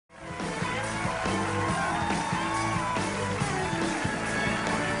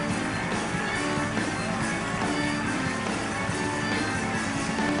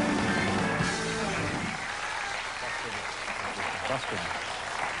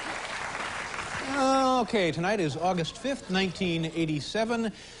Okay, tonight is August 5th,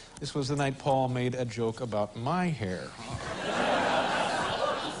 1987. This was the night Paul made a joke about my hair.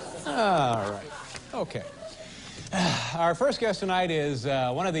 All right. Okay. Our first guest tonight is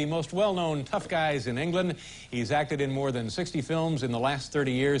one of the most well-known tough guys in England. He's acted in more than 60 films in the last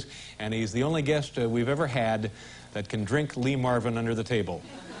 30 years, and he's the only guest we've ever had that can drink Lee Marvin under the table.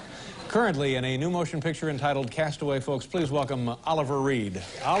 Currently in a new motion picture entitled Castaway, folks, please welcome Oliver Reed.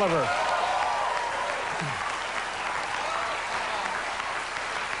 Oliver.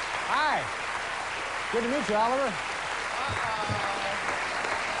 Hi. Good to meet you, Oliver.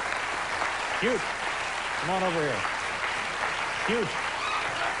 Cute. Come on over here. Cute.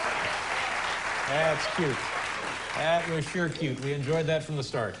 That's cute. That was sure cute. We enjoyed that from the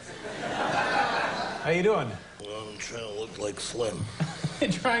start. How you doing? Well, I'm trying to look like Slim.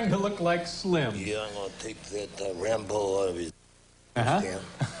 Trying to look like Slim. Yeah, I'm going to take that Rambo out of his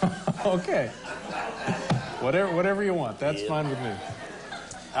Okay. Whatever you want. That's fine with me.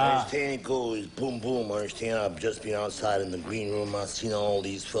 I understand it goes boom, boom. I understand I've just been outside in the green room. I've seen all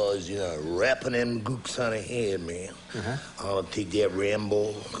these fellas, you know, wrapping them gooks on their head, man. I'll take that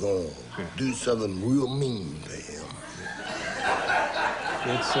Rambo, go do something real mean to him.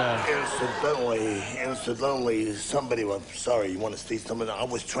 It's, Incidentally, somebody was sorry, you want to say something? I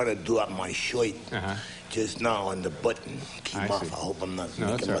was trying to do up my shirt just now, and the button came off. I hope I'm not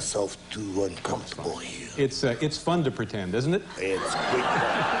making myself too uncomfortable here. It's fun to pretend, isn't it? It's great fun.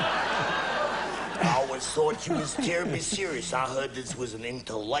 I always thought you was terribly serious. I heard this was an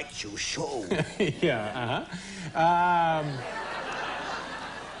intellectual show. Yeah,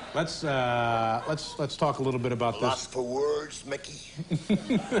 Let's talk a little bit about this. Lots for words, Mickey.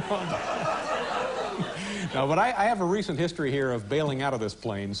 No, but I have a recent history here of bailing out of this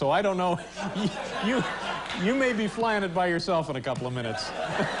plane, so I don't know. You may be flying it by yourself in a couple of minutes.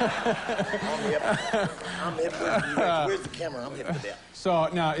 I'm hip. Where's the camera? I'm hip with that. So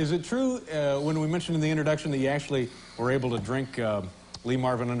now, is it true when we mentioned in the introduction that you actually were able to drink Lee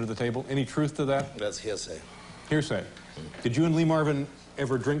Marvin under the table? Any truth to that? That's hearsay. Hearsay. Did you and Lee Marvin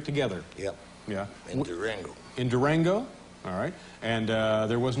ever drink together? Yep. Yeah. In Durango. In Durango? All right. And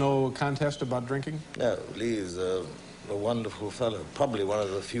there was no contest about drinking? No, Lee is a wonderful fellow. Probably one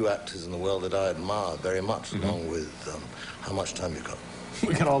of the few actors in the world that I admire very much, along with, how much time you got?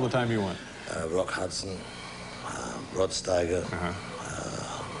 We got all the time you want. Rock Hudson, Rod Steiger,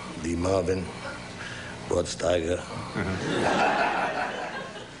 Lee Marvin, Rod Steiger,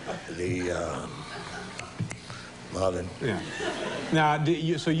 Lee Marvin. Yeah. Now,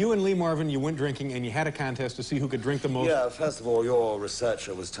 so you and Lee Marvin, you went drinking and you had a contest to see who could drink the most? Yeah, first of all, your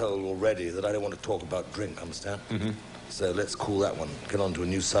researcher was told already that I don't want to talk about drink, understand? So let's cool that one, get on to a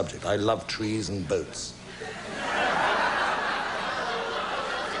new subject. I love trees and boats.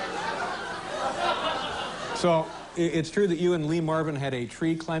 So, it's true that you and Lee Marvin had a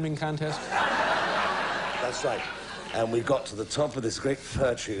tree climbing contest? That's right. And we got to the top of this great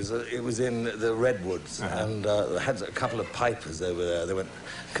fir tree. It was in the redwoods, and they had a couple of pipers over there. They went,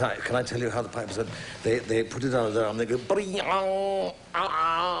 can I tell you how the pipers went? They put it on their arm, they go,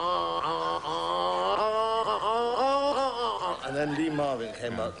 and then Lee Marvin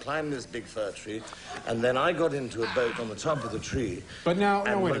came up, climbed this big fir tree, and then I got into a boat on the top of the tree. But now,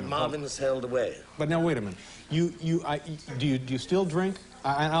 wait a minute. Marvin sailed away. But now, wait a minute. Do you still drink?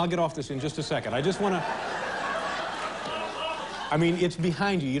 I'll get off this in just a second. I just want to... I mean, it's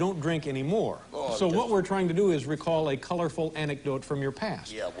behind you. You don't drink anymore. Oh, so what we're trying to do is recall a colorful anecdote from your past.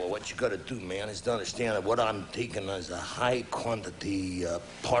 Yeah, well, what you got to do, man, is to understand that what I'm taking is a high-quantity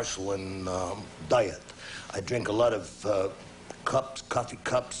porcelain diet. I drink a lot of coffee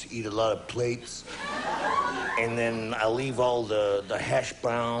cups, eat a lot of plates, and then I leave all the hash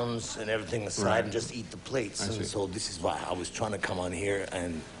browns and everything aside and just eat the plates. And so this is why I was trying to come on here,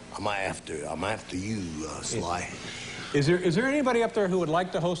 and I'm after you, Sly. Is there anybody up there who would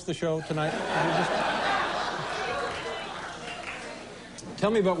like to host the show tonight? Tell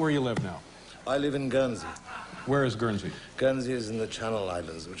me about where you live now. I live in Guernsey. Where is Guernsey? Guernsey is in the Channel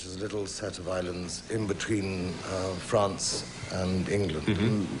Islands, which is a little set of islands in between France and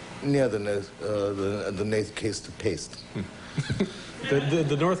England, near the north coast of Paste.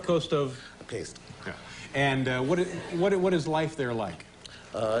 the north coast of Paste. Yeah. And what is life there like?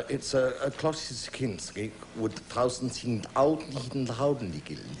 It's a klassisches Kind with draußen sind auch nicht in Hauden die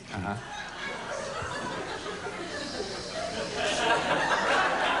Gilden.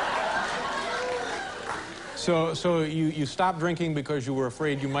 So you stopped drinking because you were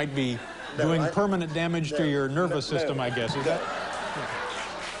afraid you might be doing permanent damage to your nervous system, I guess. Is that?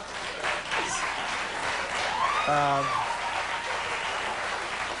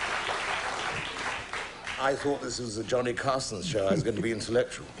 I thought this was a Johnny Carson show. I was going to be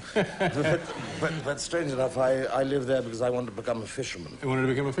intellectual. but strange enough, I live there because I wanted to become a fisherman. You wanted to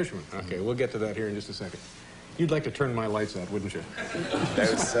become a fisherman? Okay, we'll get to that here in just a second. You'd like to turn my lights out, wouldn't you? No,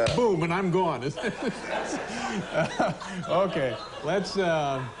 sir. Boom, and I'm gone. Okay, let's,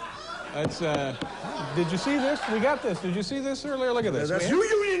 did you see this? We got this. Did you see this earlier? Look at this. That's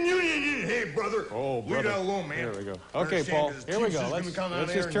hey, brother. Oh, brother. Leave that alone, man. Here we go. Okay, Paul, here we go.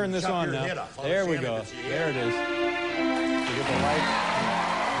 Let's just turn this on now. There we go. There it is. You get the light.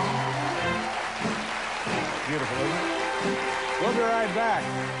 Beautiful, isn't it? We'll be right back.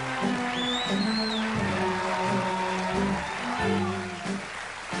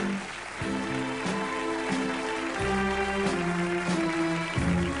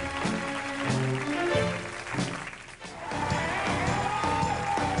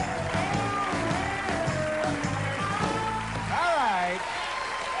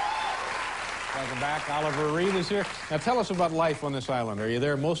 Back. Oliver Reed is here. Now tell us about life on this island. Are you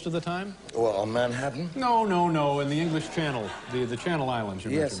there most of the time? Well, on Manhattan? No, in the English Channel, the Channel Islands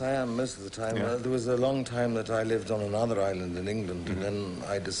you mentioned. Yes, I am most of the time. Yeah. There was a long time that I lived on another island in England, and then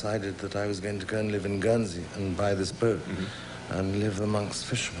I decided that I was going to go and live in Guernsey and buy this boat and live amongst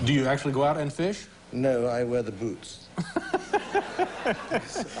fishermen. Do you actually go out and fish? No, I wear the boots.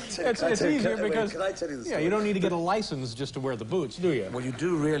 It's easier because... Can I tell you the story? Yeah, you don't need to get a license just to wear the boots, do you? Well, you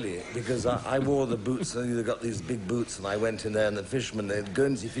do really, because I wore the boots, and they got these big boots, and I went in there, and the fishermen, the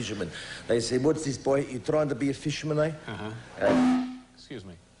Guernsey fishermen, they say, "What's this, boy? You trying to be a fisherman, eh?" Excuse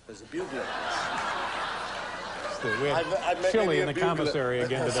me. There's a bugler. We have chili in the commissary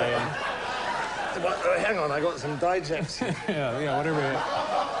again today. Hang on, I got some digests. yeah, whatever.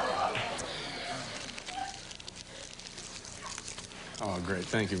 Oh, great.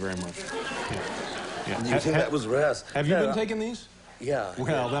 Thank you very much. Yeah. You think that was rehearsed? Have you been taking these? Yeah.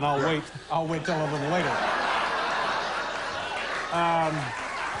 Well, then I'll wait till a little later.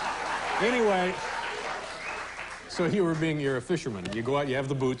 Anyway, so you're a fisherman. You go out, you have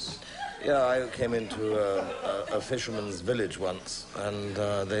the boots. Yeah, I came into a fisherman's village once, and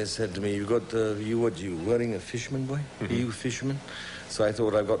they said to me, "You wearing a fisherman, boy? Are you a fisherman?" So I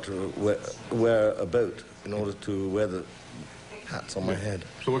thought I've got to wear a boat in order to wear the hats on my head.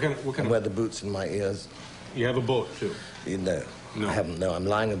 So what kind of... And wear the boots in my ears. You have a boat, too? No, I haven't. No, I'm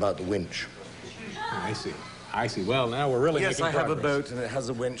lying about the winch. I see. Well, now we're really making progress. Yes, I have a boat, and it has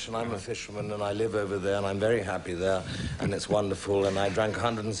a winch, and I'm a fisherman, and I live over there, and I'm very happy there, and it's wonderful, and I drank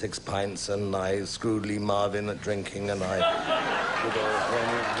 106 pints, and I screwed Lee Marvin at drinking, and we got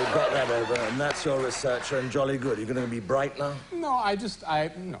that over, and that's your researcher, and jolly good. You're going to be bright now? No, I would just... I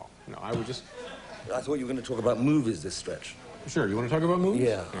thought you were going to talk about movies this stretch. Sure, you want to talk about movies?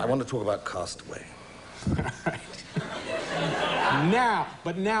 Yeah, I want to talk about Castaway. All right.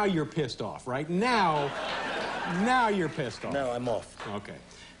 Now you're pissed off, right? Now you're pissed off. No, I'm off. Okay.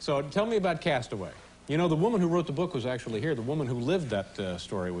 So tell me about Castaway. You know, the woman who wrote the book was actually here. The woman who lived that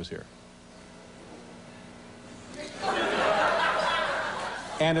story was here.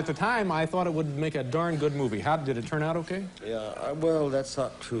 And at the time, I thought it would make a darn good movie. How did it turn out okay? Yeah, well, that's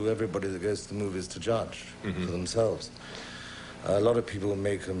up to everybody that goes to the movies to judge for themselves. A lot of people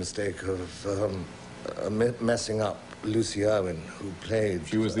make a mistake of messing up Lucy Irwin, who played...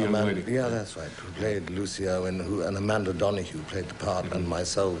 She was the young lady. Yeah, that's right. Who played Lucy Irwin, and Amanda Donoghue played the part, and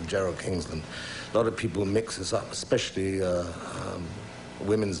myself, Gerald Kingsland. A lot of people mix us up, especially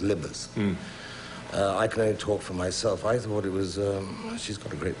women's livers. I can only talk for myself. I thought it was... she's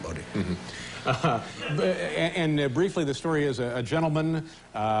got a great body. Briefly, the story is a gentleman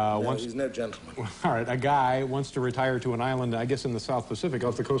wants... he's no gentleman. All right, a guy wants to retire to an island, I guess in the South Pacific,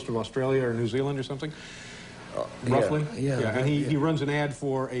 off the coast of Australia or New Zealand or something, roughly? Yeah. And he runs an ad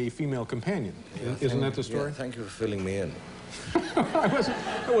for a female companion. Isn't that the story? Yeah, thank you for filling me in.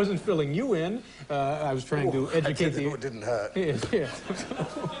 I wasn't filling you in. I was trying to educate you. It didn't hurt. Yeah.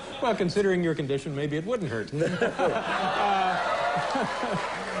 Well, considering your condition, maybe it wouldn't hurt.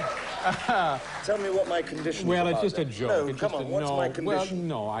 Tell me what my condition is. Well, it's just a joke. No, come on, what's my condition?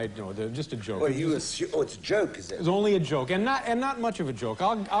 Well, no, I know. Just a joke. Well, it's a joke, is it? It's only a joke, and not much of a joke.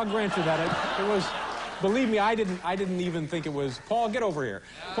 I'll grant you that. It was. Believe me, I didn't even think it was. Paul, get over here.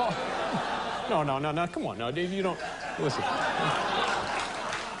 Paul. No. Come on, no, you don't. Listen.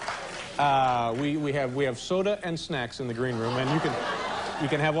 We have soda and snacks in the green room, and you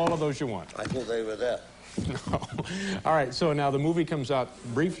can have all of those you want. I thought they were there. No. All right, so now the movie comes out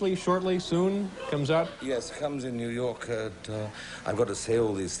briefly, shortly, soon? Comes out? Yes, it comes in New York. I've got to say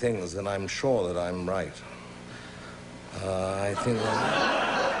all these things, and I'm sure that I'm right. I think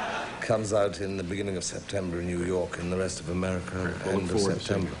that... Comes out in the beginning of September in New York and the rest of America end of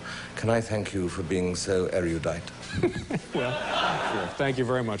September. Can I thank you for being so erudite? Well, sure. Thank you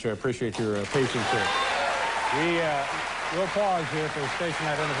very much. I appreciate your patience here. We'll pause here for station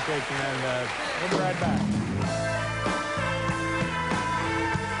identification, and we'll be right back.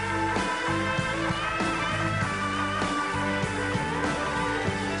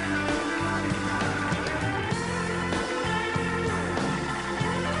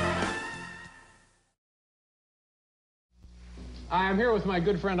 I'm here with my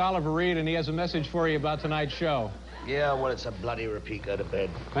good friend Oliver Reed, and he has a message for you about tonight's show. Yeah, well, it's a bloody repeat. Go to bed.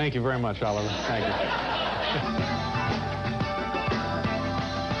 Thank you very much, Oliver. Thank you.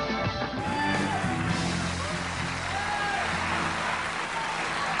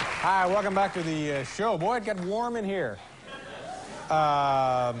 Hi, welcome back to the show. Boy, it got warm in here.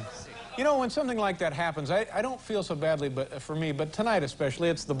 You know, when something like that happens, I don't feel so badly for me, but tonight especially,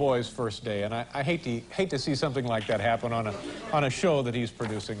 it's the boy's first day, and I hate to see something like that happen on a show that he's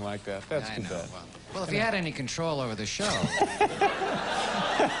producing like that. That's too bad. Well, if he had any control over the show, then.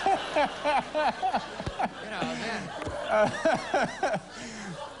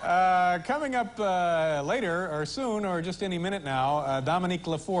 Coming up later, or soon, or just any minute now, Dominique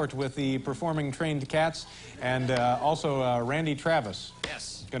Lafort with the Performing Trained Cats, and also Randy Travis.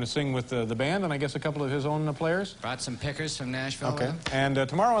 Yes. Going to sing with the band, and I guess a couple of his own players. Brought some pickers from Nashville. Okay. And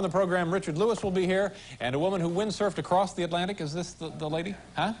tomorrow on the program, Richard Lewis will be here, and a woman who windsurfed across the Atlantic. Is this the lady?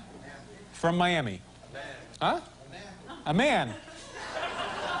 Huh? From Miami. Huh? A man.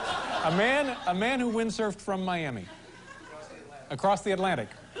 A man who windsurfed from Miami. Across the Atlantic.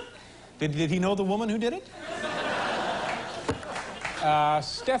 Did he know the woman who did it?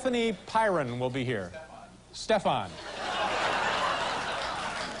 Stephanie Pyron will be here. Stefan.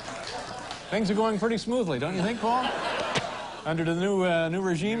 Things are going pretty smoothly, don't you think, Paul? Under the new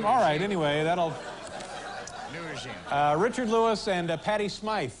regime? All right, anyway, that'll... New regime. Richard Lewis and Patty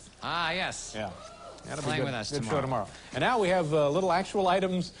Smythe. Ah, yes. Yeah. That'll Playing be with us good tomorrow. show tomorrow. And now we have little actual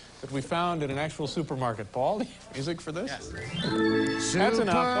items that we found in an actual supermarket. Paul, music for this? Yes. That's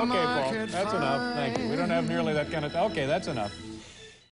enough. Okay, Paul. That's enough. Thank you. We don't have nearly that kind of... Okay, that's enough.